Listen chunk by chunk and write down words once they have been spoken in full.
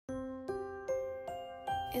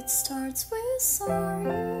It starts with sorry.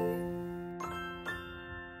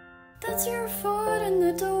 That's your foot in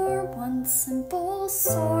the door, one simple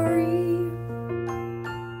sorry,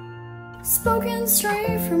 spoken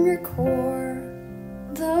straight from your core.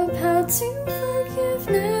 The path to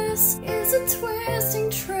forgiveness is a twisting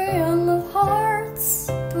trail of hearts,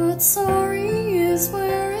 but sorry is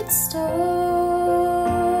where it starts.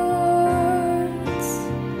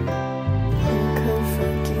 Who could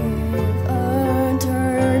forgive a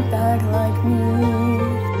dirtbag like me?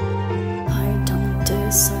 I don't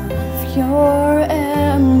deserve your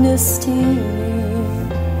amnesty.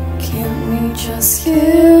 Can't we just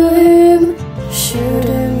kill him, shoot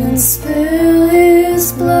him and spill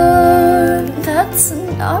his blood? That's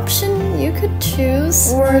an option you could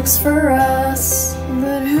choose. Works for us,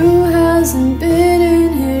 but who hasn't been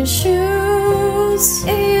in his shoes?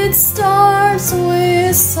 It starts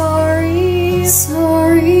with sorry,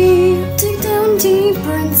 sorry. Dig down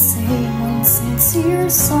deeper and say one sincere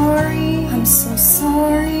sorry. I'm so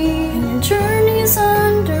sorry, and your journey's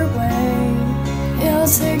underway. It'll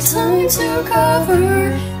take time to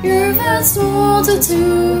cover your vast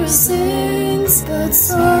multitude of sins, but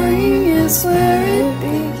sorry is where it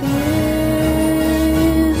begins.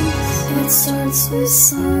 It starts with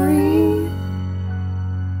sorry.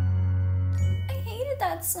 I hated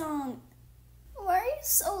that song. Why are you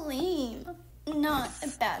so lame? Not a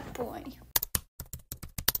bad boy.